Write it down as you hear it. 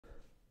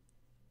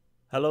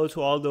Hello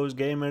to all those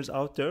gamers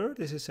out there.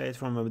 This is Said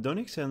from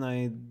Abdonix, and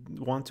I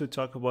want to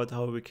talk about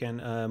how we can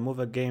move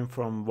a game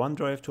from one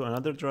drive to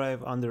another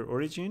drive under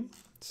Origin.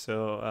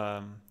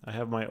 I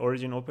have my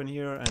Origin open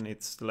here, and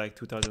it's like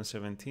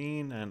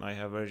 2017, and I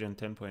have version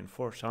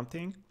 10.4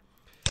 something.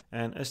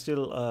 And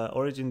still,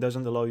 Origin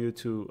doesn't allow you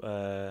to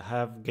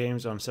have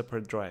games on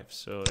separate drives.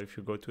 So if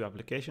you go to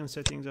Application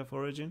Settings of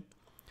Origin,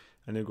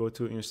 and you go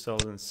to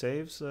Installs and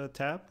Saves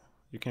tab,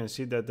 you can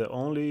see that the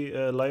only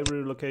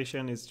library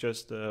location is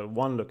just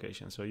one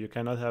location. So you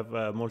cannot have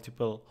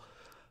multiple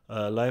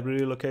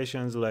library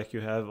locations like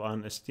you have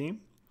on Steam.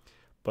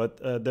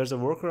 But there's a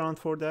workaround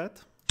for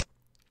that.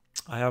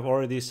 I have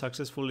already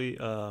successfully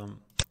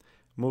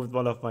moved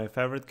one of my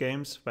favorite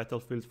games,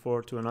 Battlefield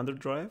 4, to another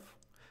drive.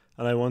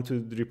 And I want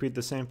to repeat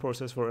the same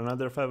process for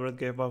another favorite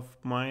game of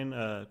mine,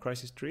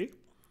 Crysis 3.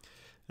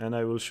 And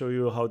I will show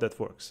you how that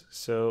works.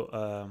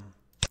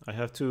 I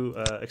have two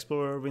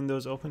Explorer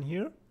windows open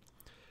here.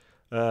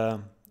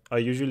 I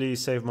usually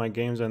save my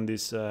games on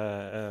this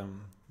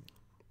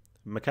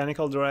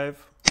mechanical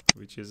drive,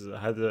 which has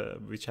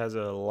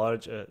a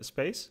large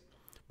space,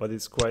 but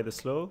it's quite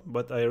slow.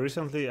 But I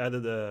recently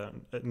added a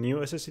new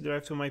SSD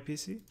drive to my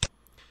PC,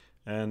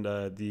 and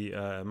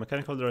the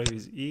mechanical drive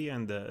is E,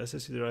 and the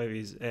SSD drive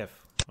is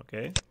F.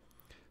 Okay,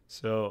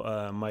 so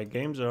my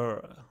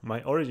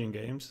Origin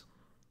games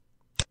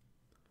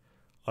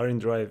are in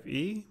drive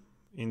E,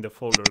 in the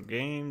folder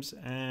games,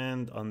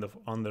 and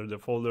under the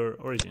folder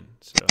Origin.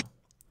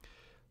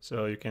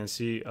 So you can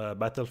see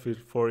Battlefield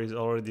 4 is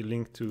already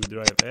linked to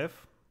drive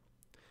F,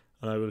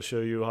 and I will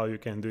show you how you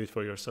can do it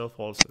for yourself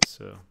also.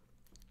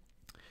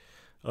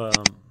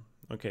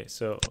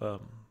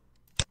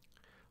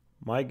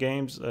 My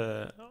games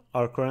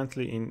are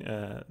currently in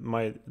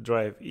my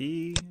drive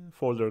E,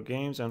 folder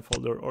games, and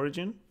folder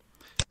Origin.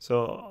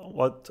 So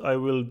what I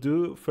will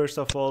do, first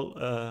of all,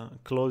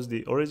 close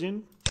the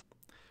Origin,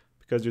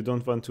 because you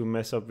don't want to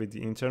mess up with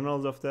the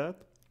internals of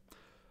that.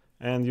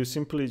 And you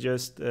simply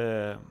just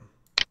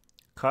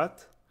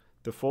cut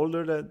the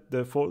folder,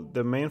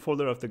 the main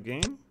folder of the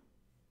game,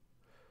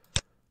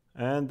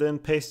 and then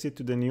paste it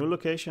to the new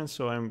location.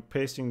 So I'm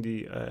pasting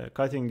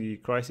cutting the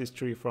Crysis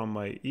 3 from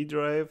my E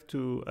drive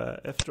to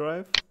F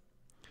drive.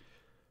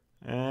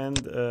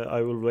 And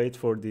I will wait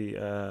for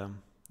the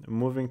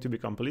moving to be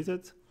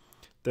completed.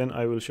 Then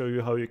I will show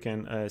you how you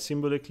can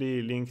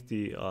symbolically link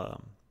the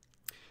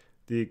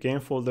game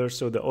folder,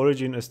 so the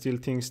Origin still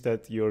thinks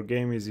that your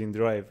game is in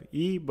drive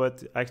E,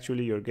 but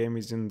actually your game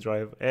is in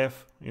drive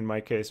F, in my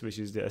case, which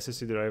is the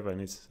SSD drive,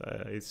 and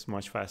it's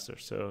much faster.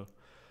 So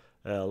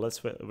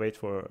let's wait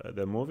for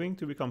the moving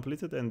to be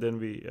completed, and then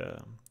we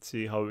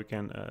see how we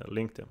can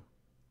link them.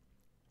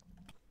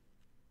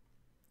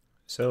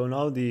 So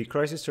now the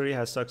Crysis 3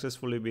 has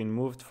successfully been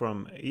moved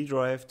from E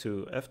drive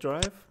to F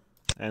drive.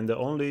 And the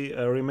only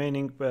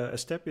remaining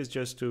step is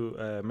just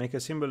to make a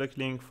symbolic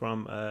link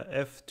from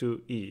F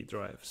to E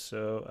drive.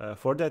 So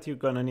for that, you're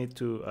gonna need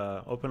to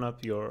open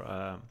up your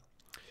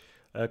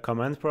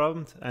command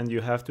prompt, and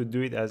you have to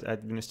do it as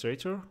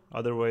administrator.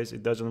 Otherwise,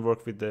 it doesn't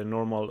work with the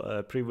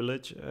normal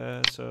privilege.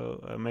 So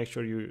make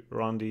sure you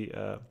run the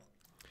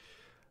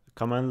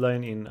command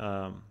line in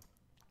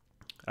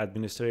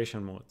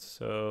administration mode.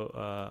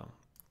 So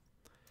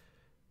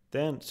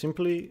then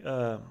simply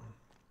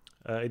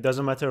it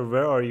doesn't matter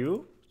where are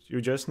you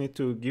just need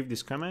to give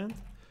this command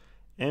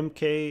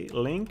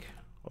mklink,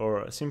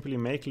 or simply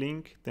make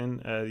link.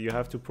 Then you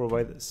have to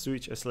provide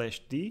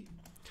switch/d.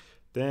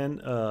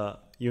 Then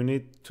you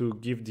need to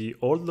give the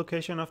old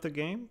location of the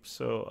game.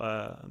 So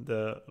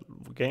the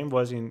game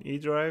was in E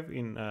drive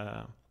in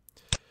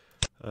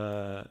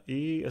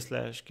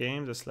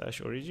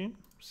E/games/origin.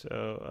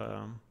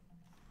 So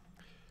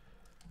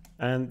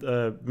and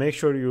make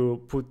sure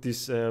you put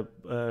this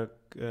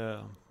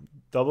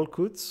double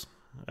quotes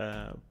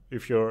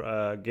if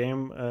your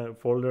game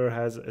folder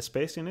has a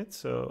space in it.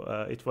 So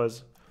it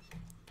was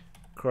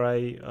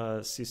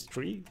Crysis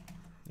 3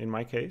 in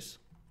my case.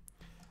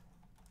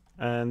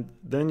 And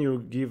then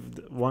you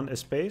give one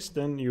space,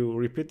 then you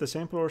repeat the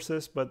same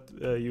process, but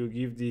you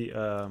give the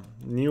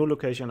new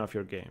location of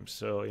your game.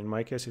 So in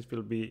my case, it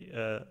will be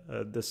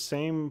the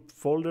same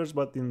folders,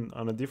 but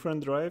on a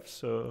different drive.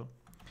 So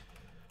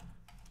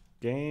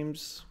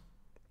games,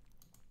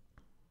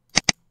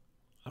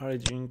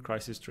 Origin,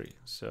 Crysis 3.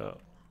 So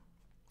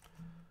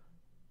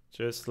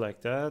just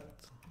like that,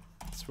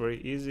 it's very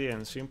easy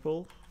and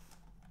simple.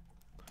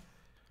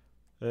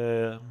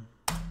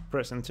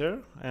 Press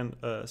enter, and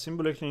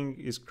symbolic link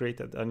is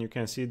created, and you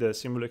can see the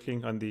symbolic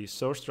link on the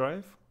source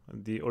drive,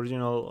 the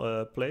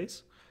original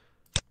place.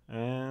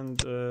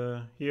 And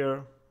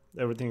here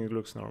everything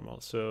looks normal.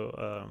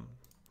 So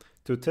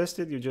to test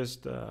it, you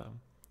just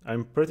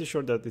I'm pretty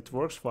sure that it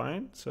works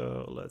fine.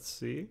 So let's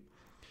see.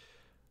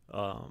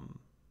 I'm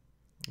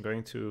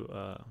going to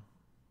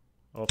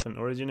open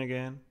Origin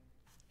again,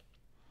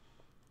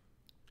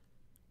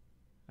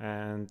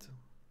 and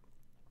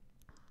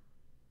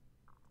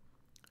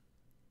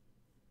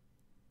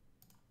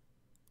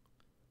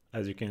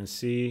as you can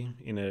see,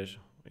 in a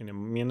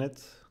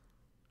minute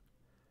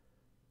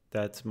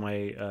that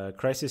my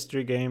Crysis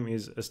 3 game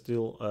is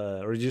still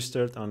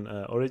registered on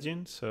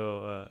Origin,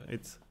 so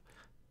it's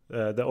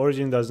the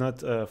Origin does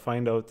not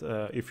find out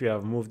if you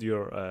have moved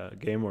your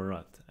game or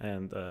not,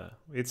 and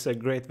it's a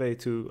great way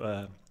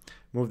to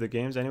move the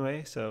games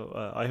anyway. So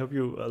I hope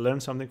you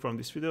learned something from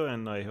this video,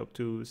 and I hope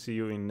to see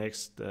you in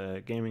next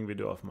gaming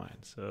video of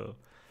mine. So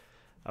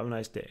have a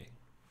nice day.